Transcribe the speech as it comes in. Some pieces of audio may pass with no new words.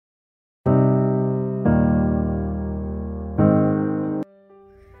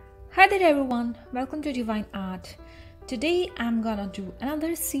Hi there everyone, welcome to Divine Art. Today I'm gonna do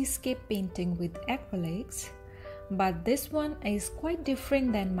another seascape painting with acrylics, but this one is quite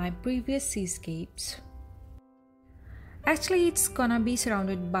different than my previous seascapes. Actually, it's gonna be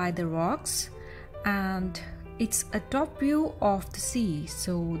surrounded by the rocks and it's a top view of the sea,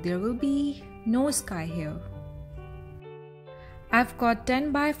 so there will be no sky here. I've got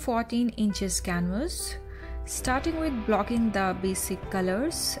 10 by 14 inches canvas, starting with blocking the basic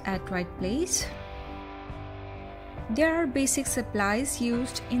colors at right place. There are basic supplies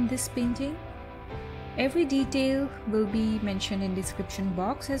used in this painting. Every detail will be mentioned in description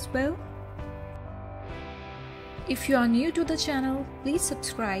box as well. If you are new to the channel, please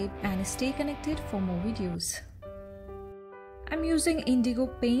subscribe and stay connected for more videos. I'm using indigo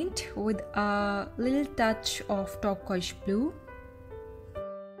paint with a little touch of turquoise blue.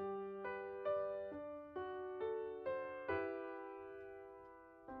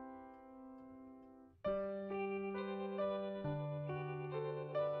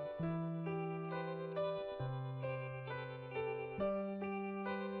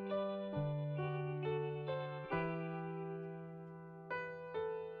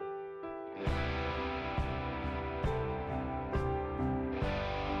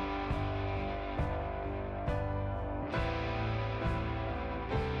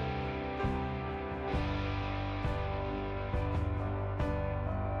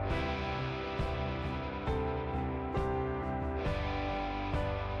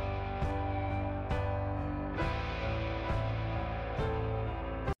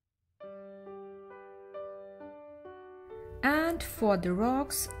 And for the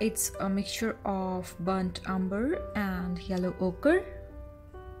rocks, it's a mixture of burnt umber and yellow ochre.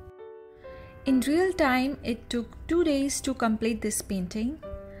 In real time, it took 2 days to complete this painting.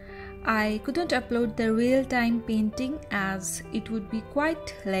 I couldn't upload the real time painting as it would be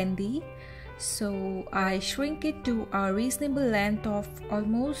quite lengthy, so I shrink it to a reasonable length of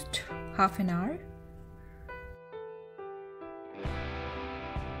almost half an hour.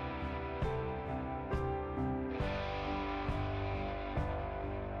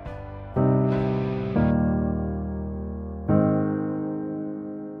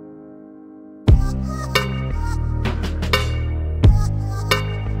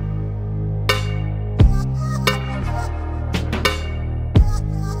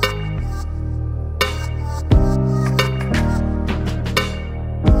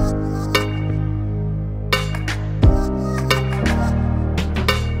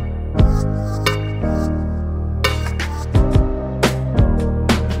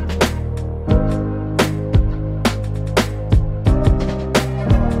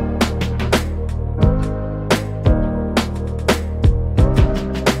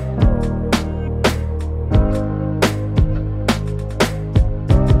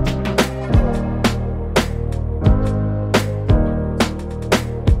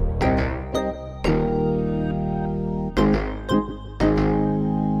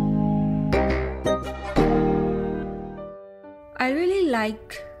 I really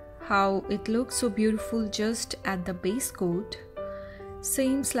like how it looks so beautiful just at the base coat.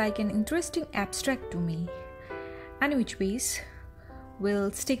 Seems like an interesting abstract to me. And which ways,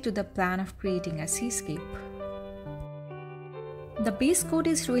 we'll stick to the plan of creating a seascape. The base coat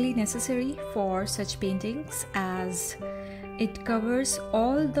is really necessary for such paintings as it covers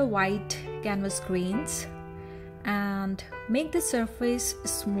all the white canvas grains and make the surface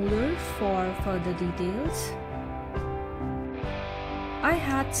smoother for further details. I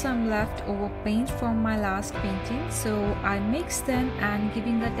had some leftover paint from my last painting, so I mixed them and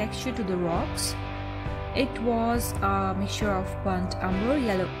giving a texture to the rocks. It was a mixture of burnt umber,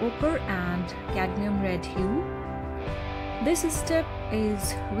 yellow ochre and cadmium red hue. This step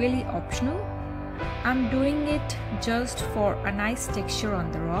is really optional. I'm doing it just for a nice texture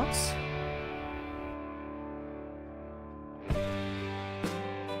on the rocks.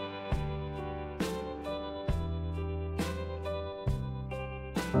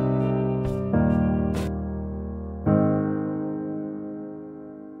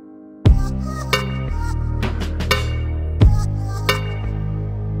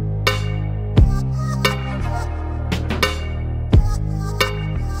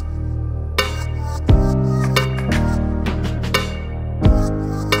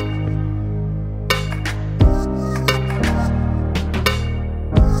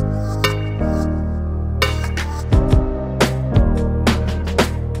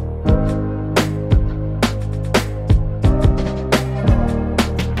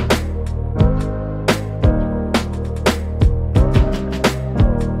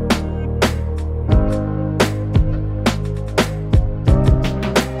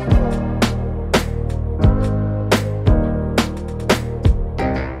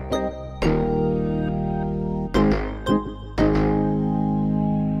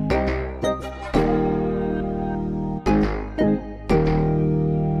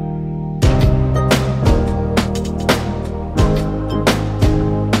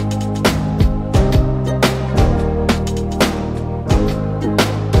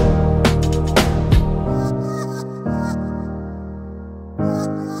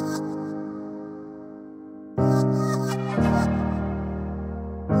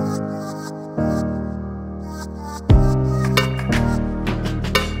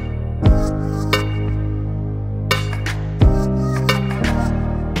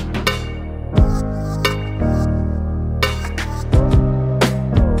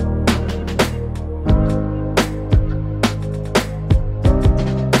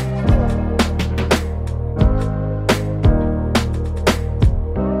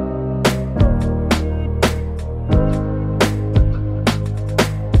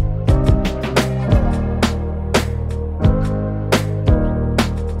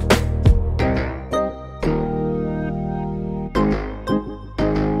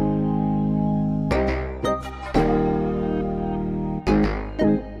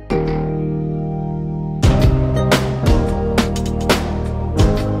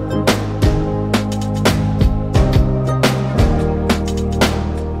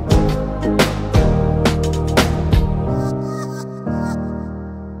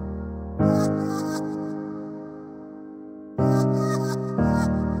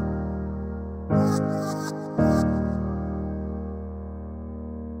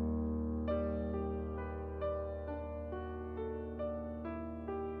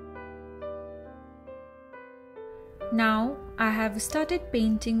 I've started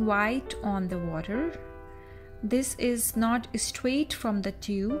painting white on the water. This is not straight from the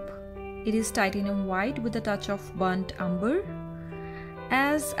tube. It is titanium white with a touch of burnt umber.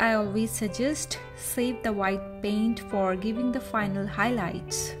 As I always suggest, save the white paint for giving the final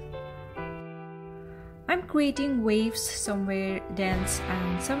highlights. I'm creating waves somewhere dense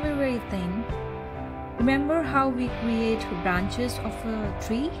and somewhere very thin. Remember how we create branches of a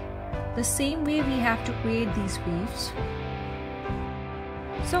tree? The same way we have to create these waves.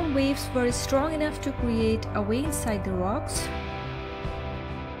 Some waves were strong enough to create a way inside the rocks.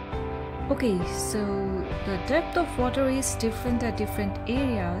 Okay, so the depth of water is different at different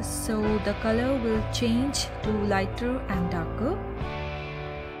areas, so the color will change to lighter and darker.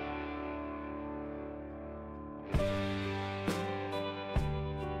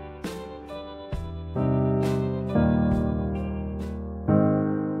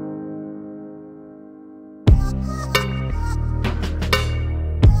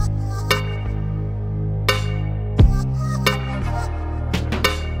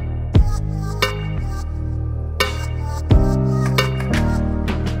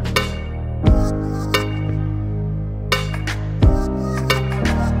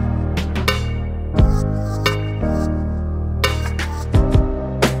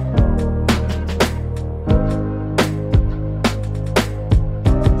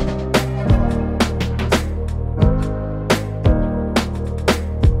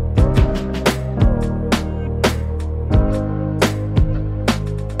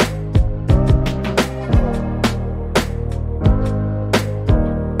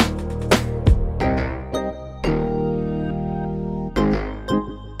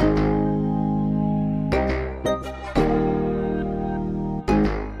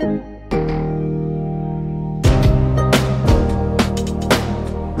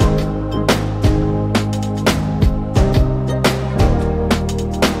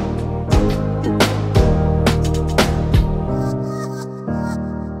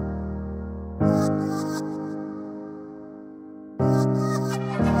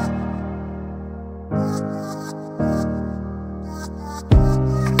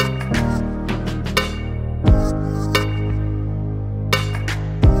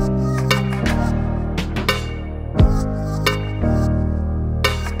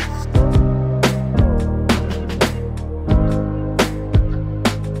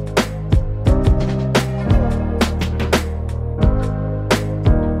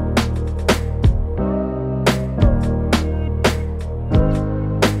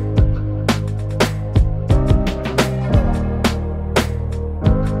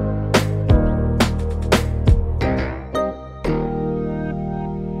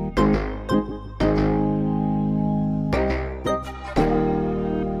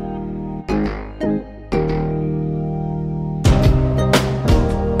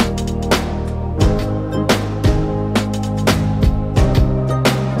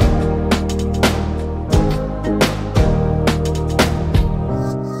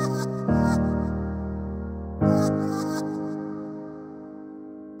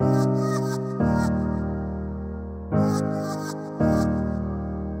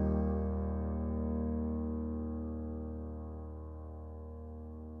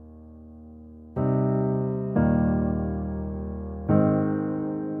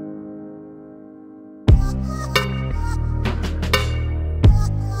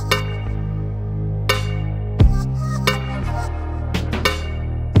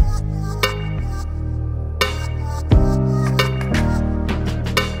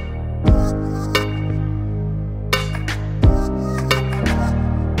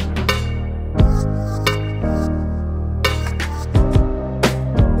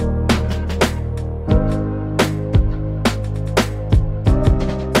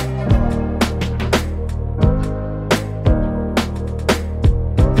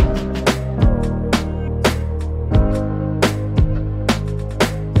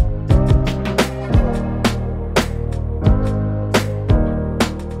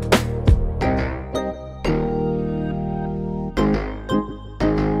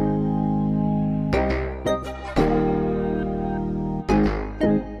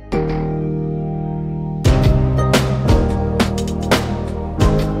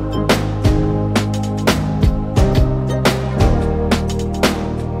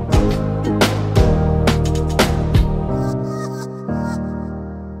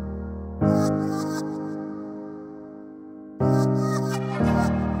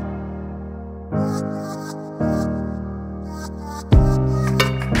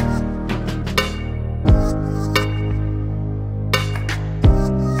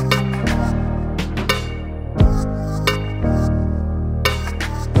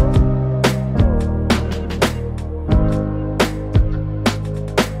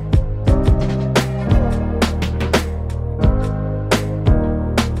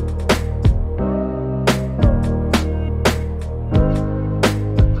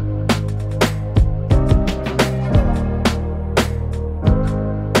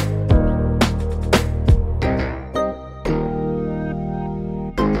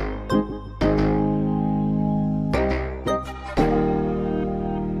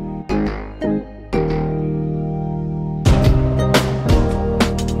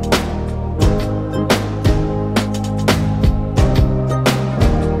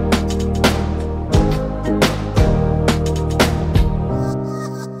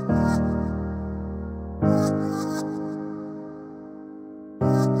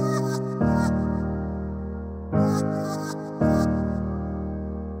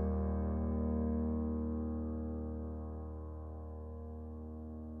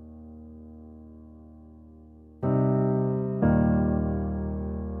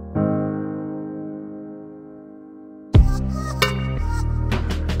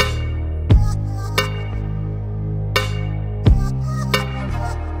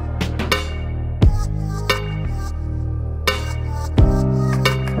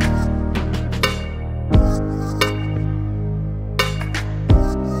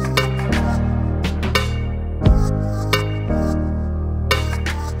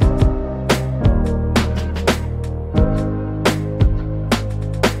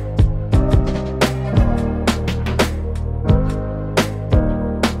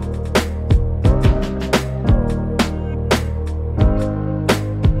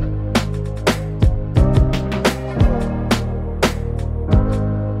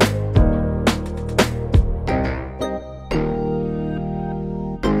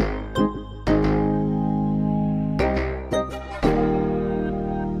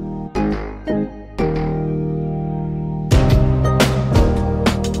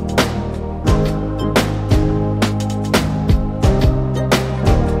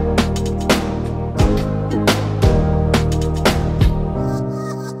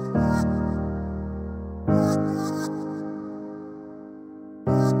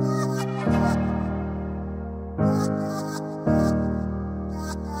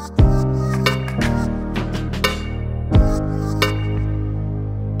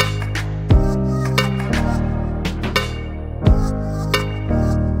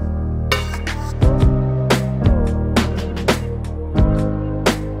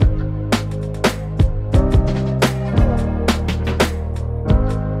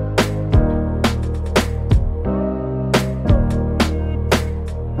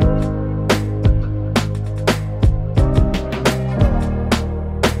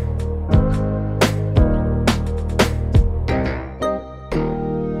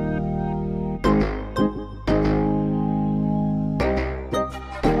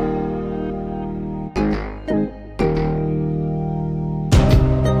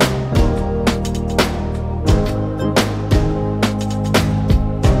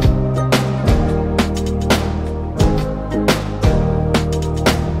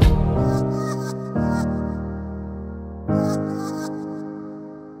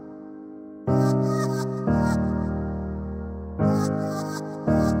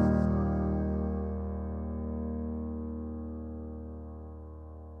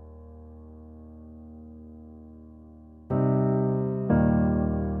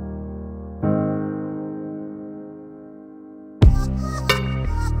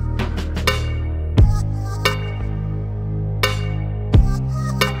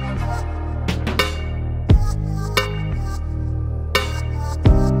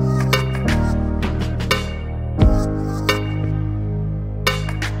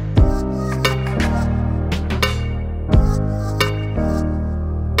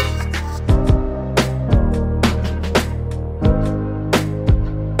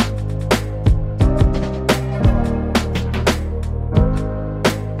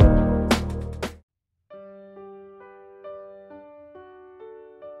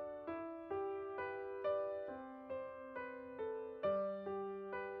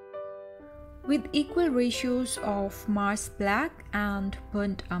 With equal ratios of Mars black and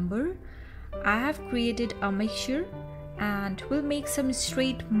burnt umber, I have created a mixture and will make some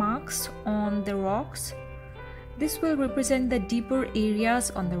straight marks on the rocks. This will represent the deeper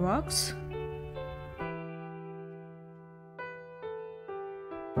areas on the rocks.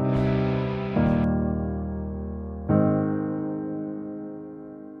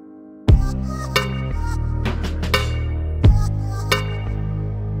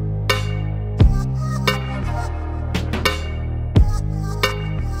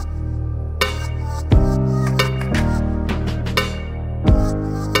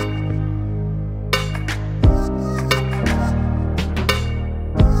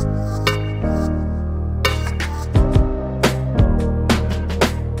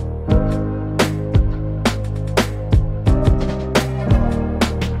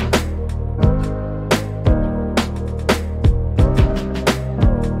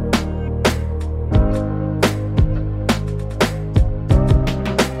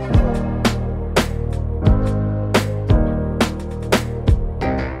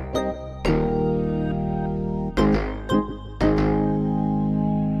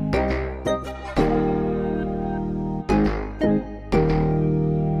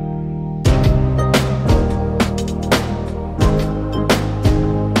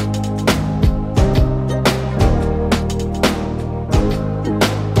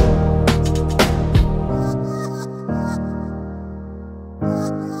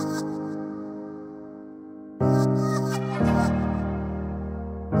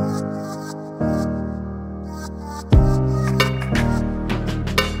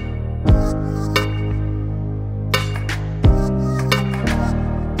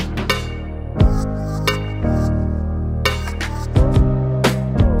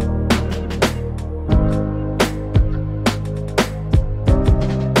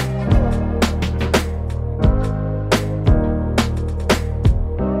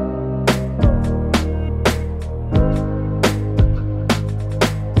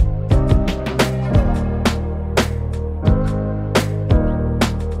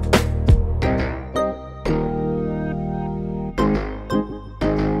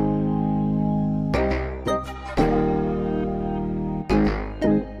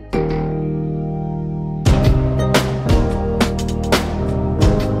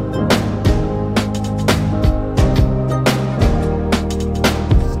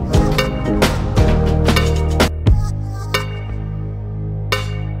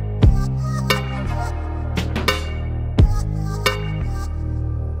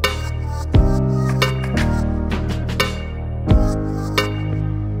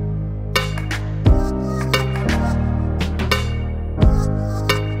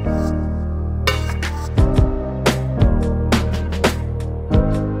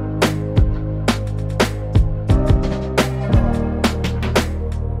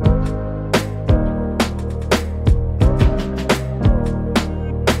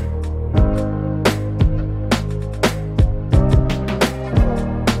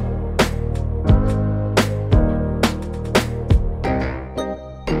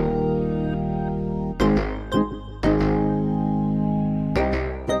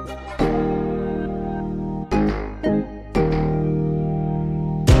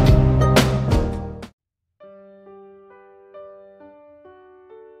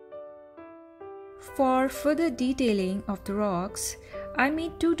 For further detailing of the rocks, I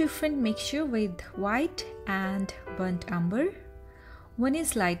made two different mixture with white and burnt umber. One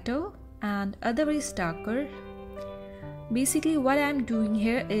is lighter and other is darker. Basically what I am doing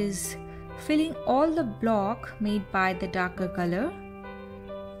here is filling all the block made by the darker color.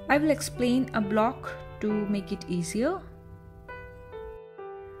 I will explain a block to make it easier.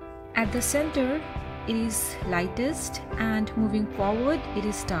 At the center it is lightest and moving forward it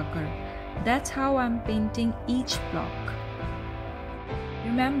is darker. That's how I'm painting each block.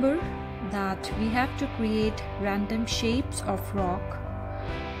 Remember that we have to create random shapes of rock.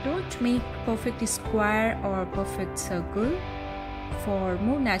 Don't make perfect square or perfect circle. For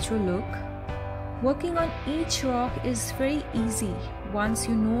more natural look, working on each rock is very easy once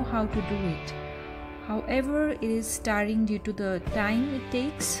you know how to do it. However, it is tiring due to the time it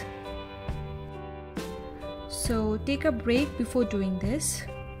takes. So take a break before doing this.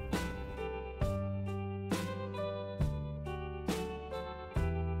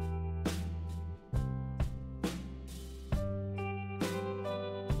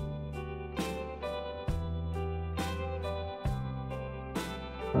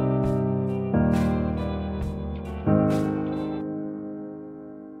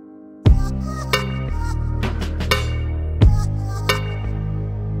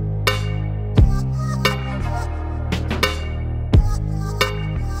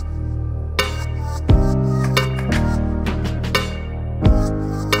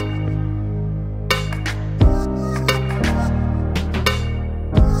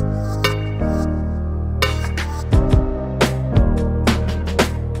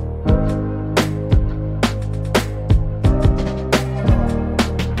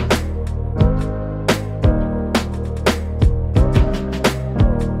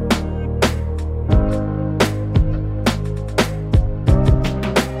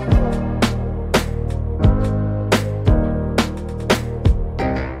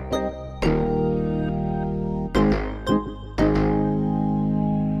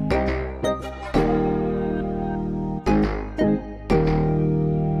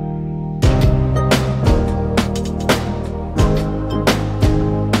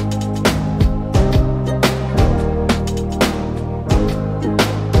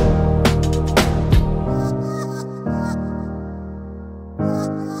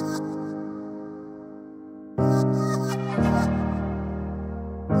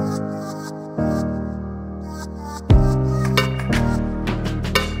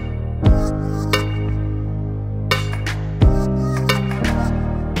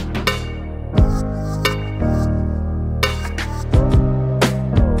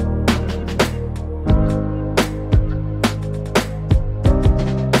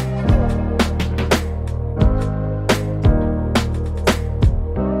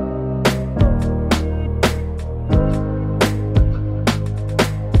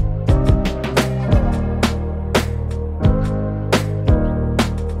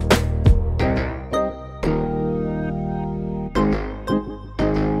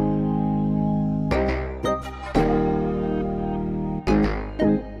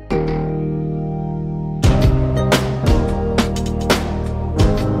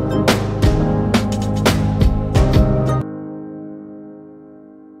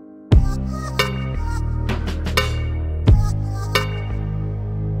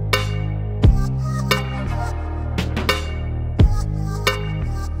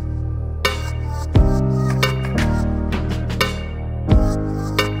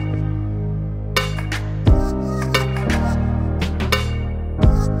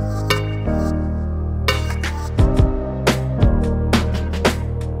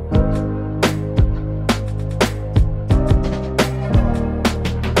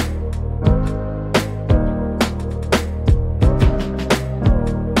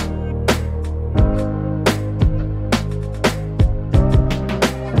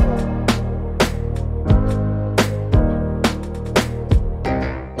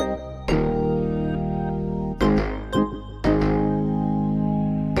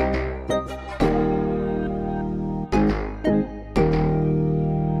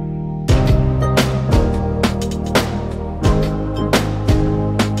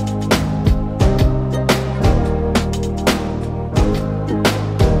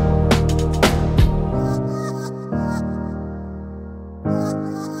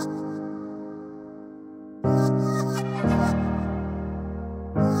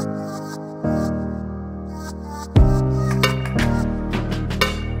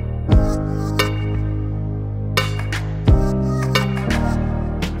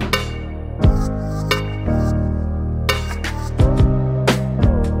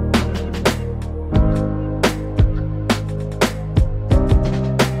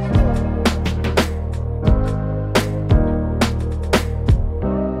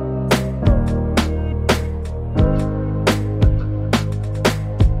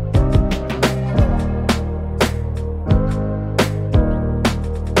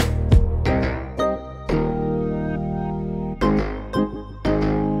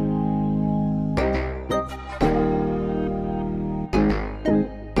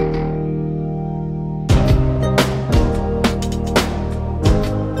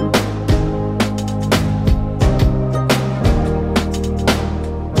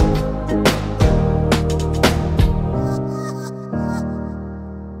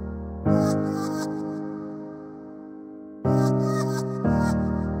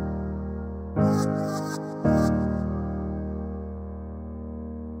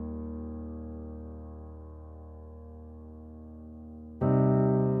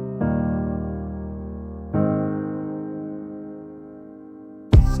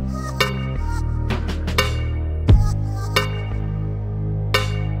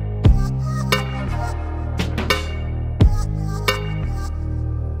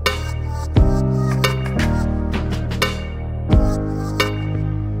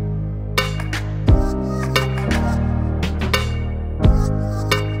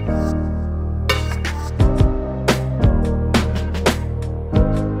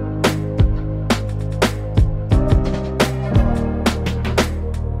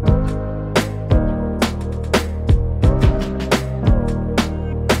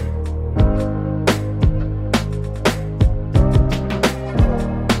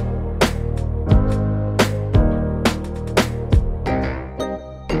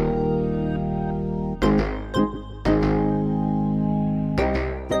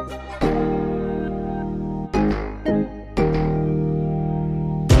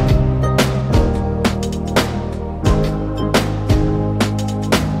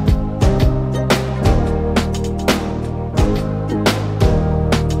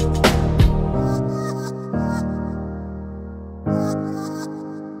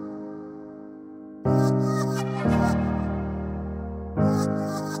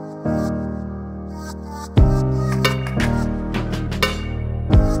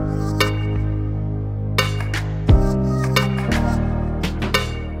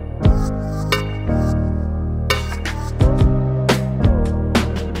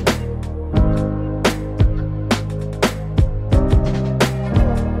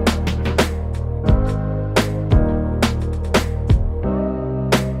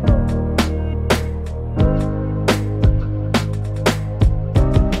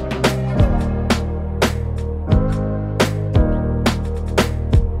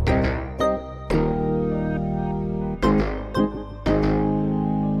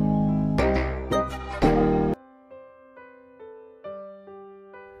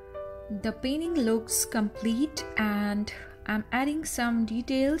 The painting looks complete and I'm adding some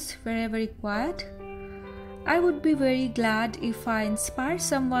details wherever required. I would be very glad if I inspire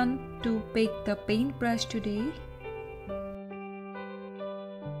someone to pick the paintbrush today.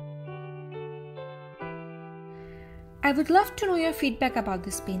 I would love to know your feedback about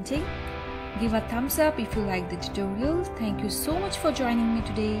this painting. Give a thumbs up if you like the tutorial. Thank you so much for joining me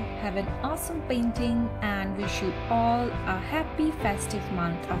today. Have an awesome painting and wish you all a happy festive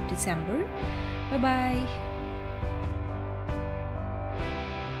month of December. Bye bye.